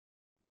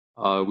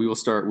We will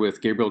start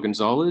with Gabriel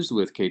Gonzalez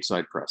with Cage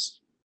Side Press.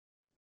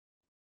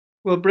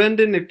 Well,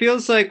 Brendan, it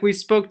feels like we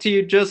spoke to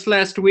you just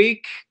last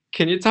week.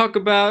 Can you talk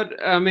about,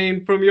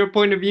 from your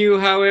point of view,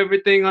 how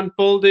everything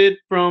unfolded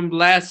from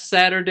last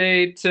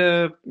Saturday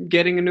to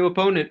getting a new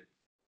opponent?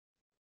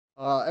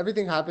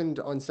 Everything happened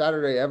on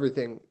Saturday.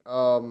 Everything.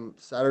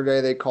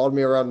 Saturday they called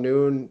me around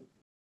noon.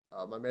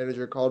 My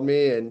manager called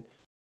me and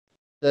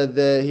said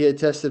that he had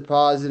tested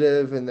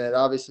positive and that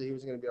obviously he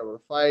was going to be able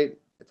to fight.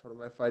 I told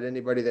him I'd fight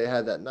anybody they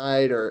had that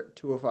night or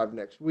 205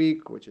 next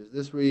week, which is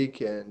this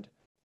week. And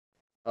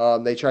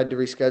they tried to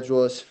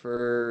reschedule us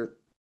for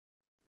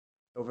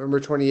November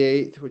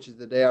 28th, which is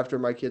the day after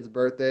my kid's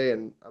birthday.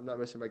 And I'm not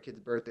missing my kid's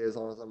birthday as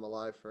long as I'm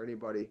alive for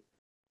anybody.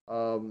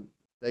 Um,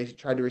 they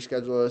tried to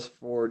reschedule us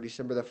for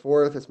December the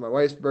 4th. It's my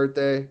wife's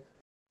birthday.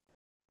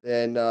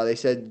 Then they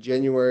said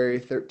January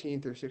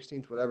 13th or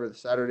 16th, whatever the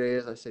Saturday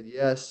is. I said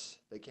yes.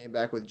 They came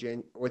back with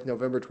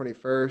November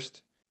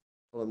 21st.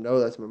 Told them no,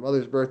 that's my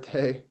mother's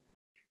birthday.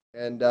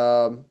 And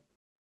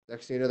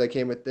next thing you know, they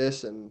came with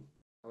this, and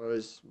I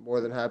was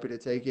more than happy to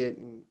take it.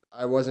 And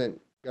I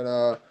wasn't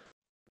gonna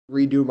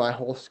redo my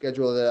whole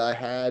schedule that I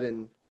had,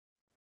 and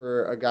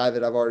for a guy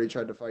that I've already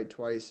tried to fight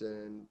twice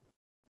and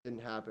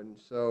didn't happen.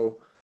 So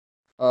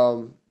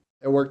um,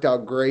 it worked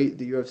out great.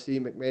 The UFC,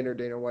 McMahon,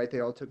 Dana White, they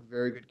all took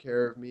very good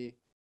care of me,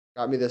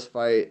 got me this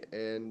fight,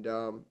 and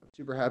I'm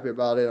super happy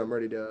about it. I'm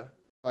ready to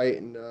fight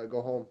and go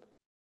home.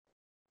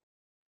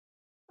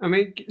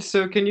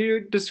 So can you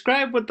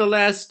describe what the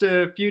last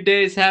few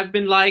days have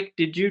been like?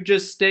 Did you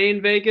just stay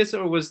in Vegas,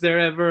 or was there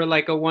ever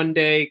like a one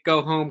day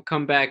go home,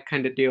 come back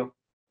kind of deal?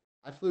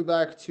 I flew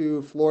back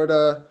to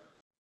Florida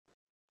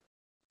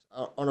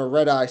on a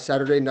red eye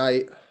Saturday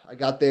night. I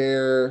got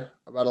there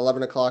about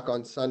 11 o'clock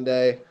on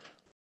Sunday,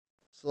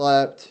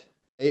 slept,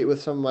 ate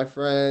with some of my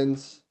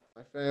friends,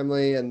 my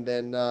family, and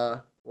then,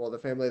 the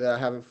family that I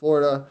have in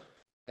Florida.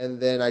 And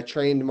then I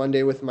trained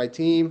Monday with my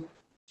team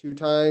 2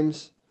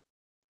 times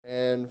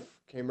and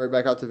came right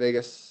back out to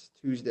Vegas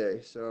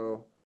Tuesday.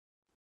 So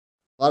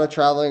a lot of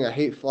traveling. I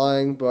hate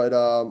flying, but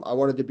I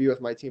wanted to be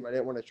with my team. I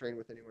didn't want to train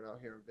with anyone out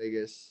here in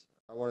Vegas.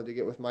 I wanted to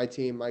get with my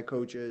team, my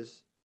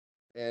coaches,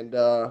 and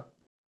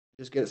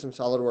just get some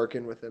solid work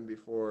in with them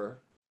before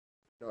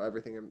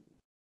everything, and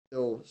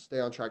still stay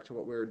on track to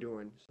what we were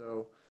doing.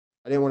 So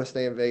I didn't want to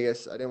stay in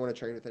Vegas. I didn't want to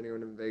train with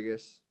anyone in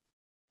Vegas.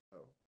 So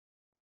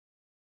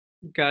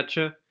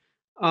Gotcha.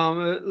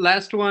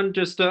 Last one,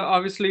 just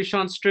obviously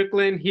Sean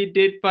Strickland. He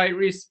did fight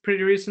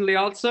pretty recently,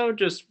 also.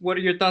 Just what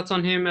are your thoughts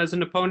on him as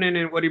an opponent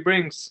and what he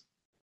brings?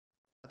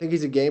 I think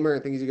he's a gamer. I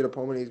think he's a good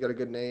opponent. He's got a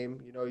good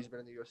name. He's been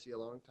in the UFC a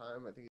long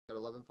time. I think he's got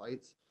 11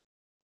 fights.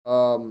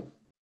 Um,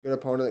 Good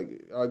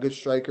opponent, good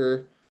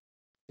striker.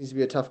 Seems to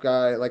be a tough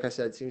guy. Like I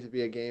said, seems to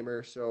be a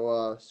gamer.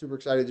 So super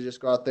excited to just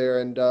go out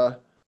there and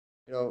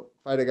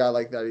fight a guy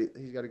like that.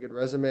 He's got a good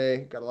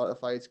resume, got a lot of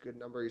fights, good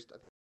number. He's I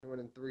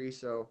think 1-3.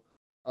 So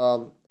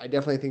I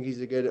definitely think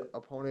he's a good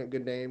opponent,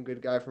 good name, good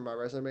guy for my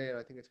resume, and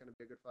I think it's going to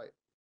be a good fight.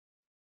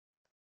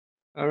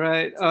 All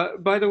right.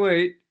 By the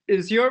way,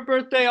 is your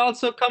birthday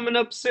also coming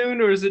up soon,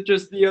 or is it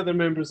just the other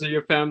members of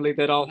your family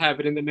that all have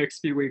it in the next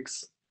few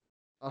weeks?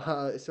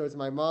 So it's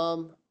my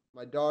mom,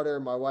 my daughter,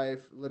 my wife,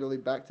 literally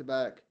back to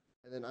back,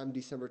 and then I'm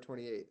December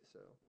 28th. So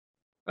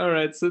All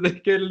right, so they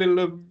get a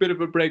little bit of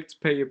a break to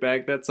pay you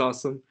back. That's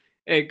awesome.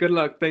 Hey, good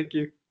luck. Thank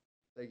you.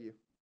 thank you.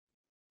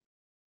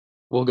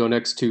 We'll go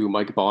next to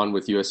Mike Bond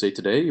with USA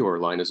Today. Your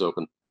line is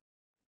open.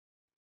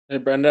 Hey,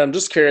 Brenda, I'm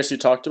just curious. You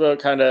talked about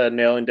kind of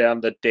nailing down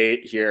the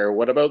date here.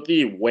 What about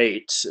the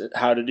weight?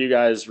 How did you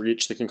guys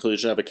reach the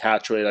conclusion of a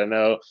catch weight? I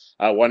know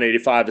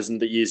 185 isn't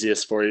the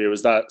easiest for you.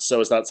 Was that so?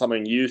 Is that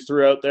something you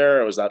threw out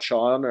there, or was that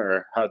Sean,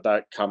 or how did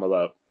that come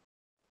about?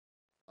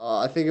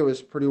 I think it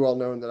was pretty well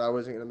known that I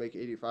wasn't going to make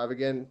 85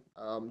 again,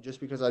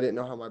 just because I didn't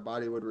know how my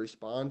body would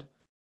respond,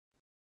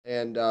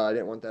 and I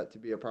didn't want that to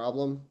be a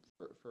problem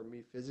for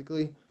me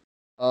physically.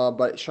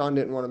 But Sean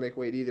didn't want to make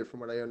weight either, from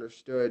what I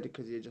understood,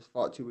 because he had just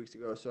fought 2 weeks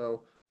ago.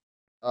 So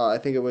I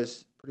think it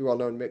was pretty well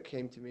known. Mick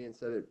came to me and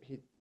said he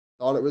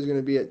thought it was going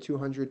to be at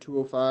 200,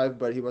 205,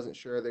 but he wasn't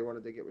sure. They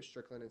wanted to get with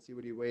Strickland and see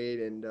what he weighed,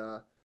 and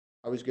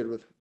I was good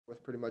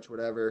with pretty much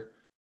whatever.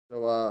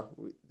 So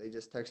they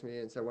just texted me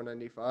and said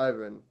 195,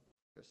 and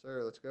yes,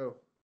 sir, let's go.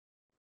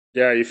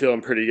 Yeah, are you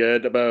feeling pretty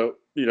good about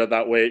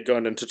that weight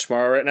going into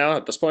tomorrow right now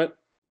at this point?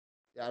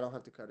 Yeah, I don't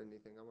have to cut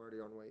anything. I'm already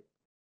on weight.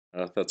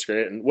 That's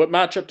great. And what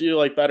matchup do you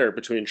like better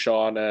between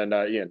Sean and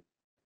Ian?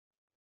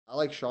 I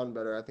like Sean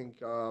better. I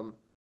think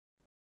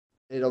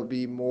it'll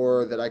be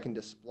more that I can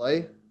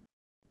display,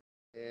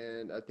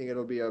 and I think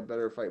it'll be a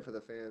better fight for the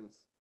fans,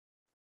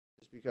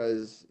 just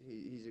because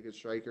he's a good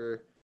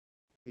striker.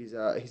 He's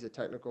a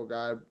technical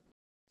guy,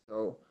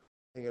 so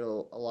I think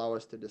it'll allow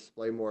us to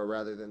display more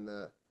rather than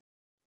the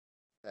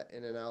that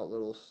in and out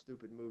little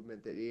stupid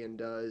movement that Ian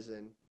does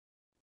and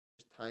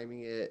just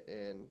timing it.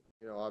 And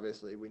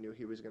obviously we knew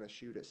he was going to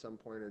shoot at some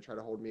point or try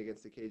to hold me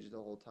against the cage the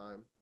whole time.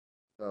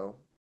 So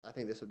I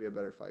think this will be a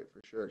better fight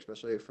for sure,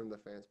 especially from the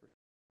fans' perspective.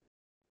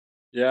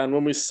 Yeah, and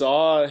when we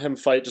saw him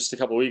fight just a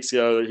couple weeks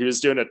ago, he was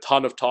doing a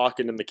ton of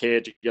talking in the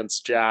cage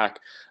against Jack.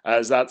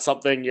 Is that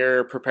something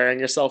you're preparing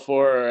yourself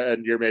for,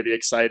 and you're maybe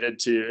excited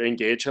to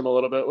engage him a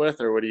little bit with,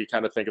 or what do you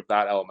kind of think of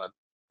that element?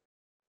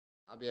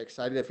 I'll be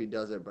excited if he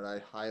does it, but I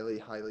highly,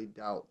 highly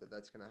doubt that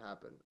that's going to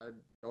happen. I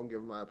don't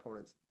give my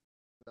opponents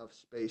enough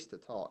space to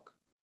talk.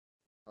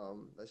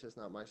 That's just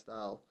not my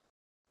style.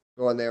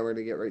 Go in there, we're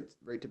going to get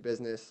right to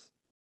business,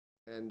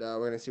 and we're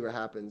going to see what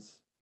happens.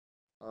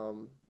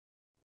 Um,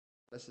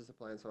 that's just the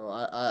plan. So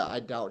I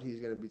doubt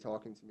he's going to be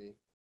talking to me.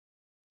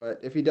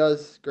 But if he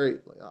does,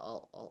 great. Like,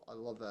 I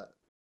love that.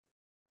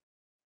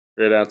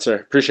 Great answer.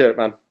 Appreciate it,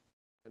 man.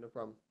 No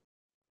problem.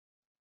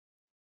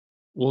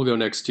 We'll go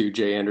next to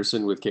Jay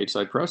Anderson with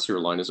Cageside Press. Your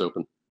line is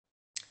open.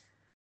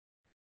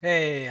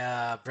 Hey,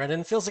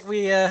 Brendan. Feels like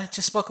we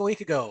just spoke a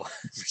week ago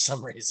for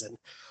some reason.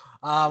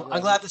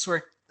 I'm glad this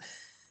worked.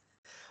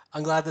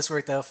 I'm glad this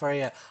worked out for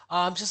you.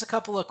 Just a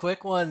couple of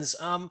quick ones.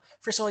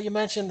 First of all, you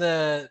mentioned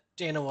the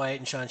Dana White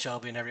and Sean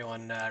Shelby and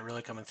everyone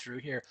really coming through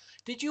here.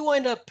 Did you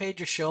wind up paid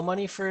your show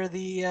money for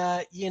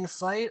the Ian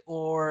fight,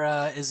 or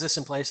is this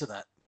in place of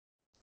that?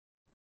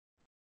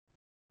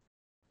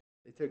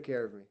 They took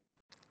care of me.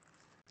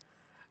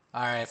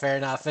 All right, fair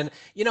enough. And,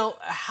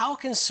 how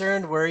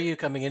concerned were you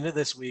coming into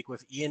this week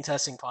with Ian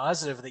testing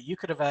positive that you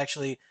could have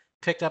actually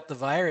picked up the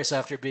virus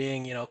after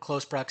being,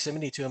 close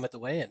proximity to him at the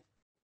weigh-in?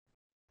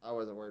 I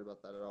wasn't worried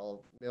about that at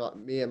all.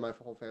 Me and my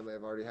whole family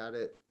have already had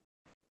it.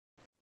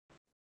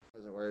 I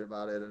wasn't worried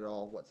about it at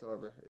all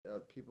whatsoever.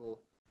 People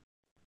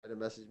had to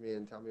message me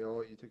and tell me,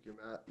 "Oh, you took your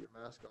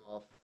mask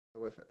off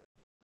with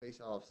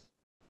face-offs."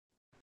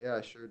 Yeah,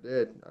 I sure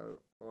did. I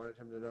wanted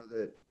him to know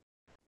that.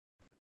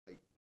 Like,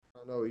 I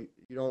don't know.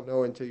 You don't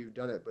know until you've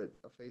done it, but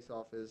a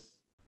face-off is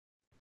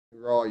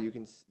raw. You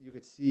could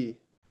see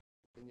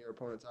in your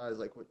opponent's eyes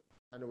like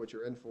what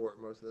you're in for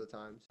most of the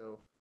time. So.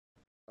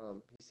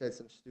 He said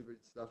some stupid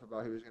stuff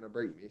about he was going to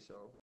break me,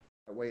 so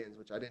at weigh-ins,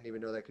 which I didn't even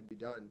know that could be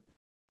done.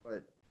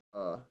 But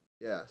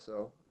yeah,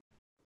 so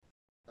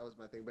that was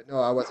my thing. But no,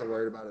 I wasn't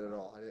worried about it at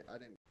all. I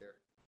didn't care.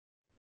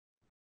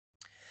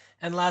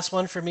 And last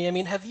one for me. I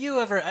mean, have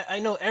you ever, I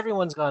know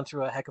everyone's gone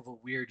through a heck of a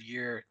weird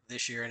year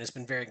this year, and it's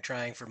been very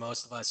trying for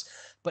most of us.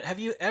 But have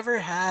you ever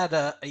had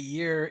a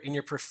year in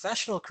your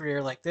professional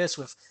career like this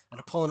with an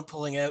opponent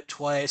pulling out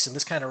twice and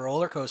this kind of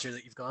roller coaster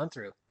that you've gone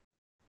through?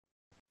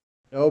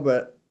 No,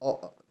 but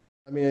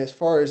I mean, as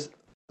far as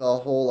the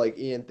whole like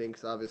Ian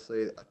thinks,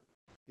 obviously, I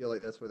feel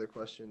like that's where the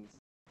questions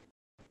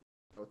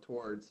go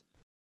towards.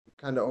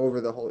 Kind of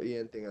over the whole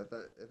Ian thing. If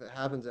it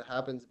happens, it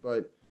happens.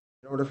 But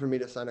in order for me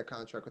to sign a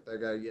contract with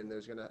that guy again,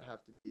 there's gonna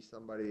have to be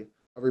somebody,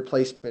 a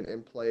replacement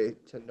in play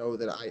to know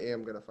that I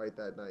am gonna fight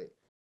that night,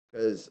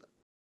 because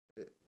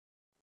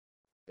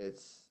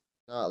it's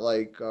not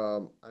like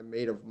I'm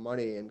made of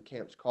money and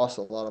camps cost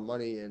a lot of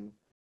money, and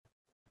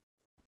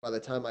by the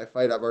time I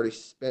fight, I've already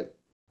spent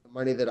the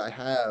money that I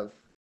have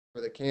for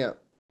the camp.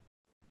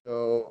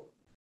 So,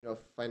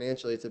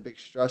 financially, it's a big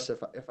stress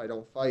if I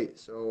don't fight.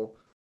 So,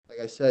 like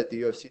I said,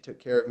 the UFC took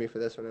care of me for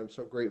this one. I'm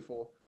so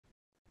grateful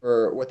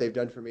for what they've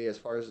done for me as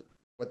far as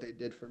what they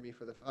did for me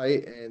for the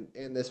fight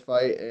and this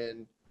fight,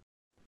 and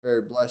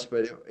very blessed.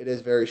 But it is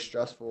very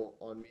stressful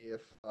on me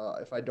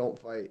if I don't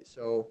fight.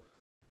 So,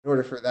 in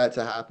order for that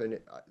to happen,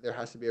 there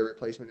has to be a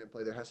replacement in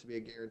play. There has to be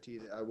a guarantee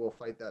that I will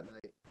fight that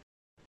night.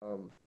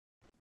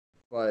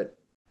 But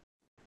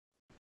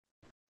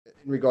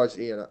in regards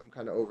to Ian, I'm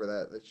kind of over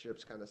that. The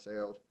ship's kind of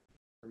sailed.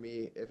 For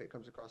me, if it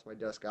comes across my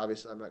desk,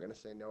 obviously I'm not going to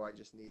say no. I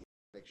just need to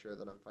make sure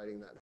that I'm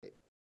fighting that night.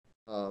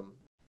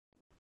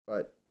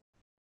 But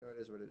it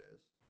is what it is.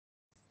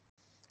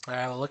 All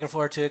right, well, looking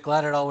forward to it.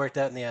 Glad it all worked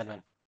out in the end,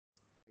 man.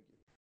 Thank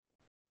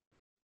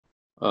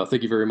you.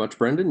 Thank you very much,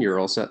 Brendan. You're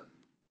all set.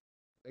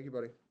 Thank you,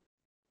 buddy.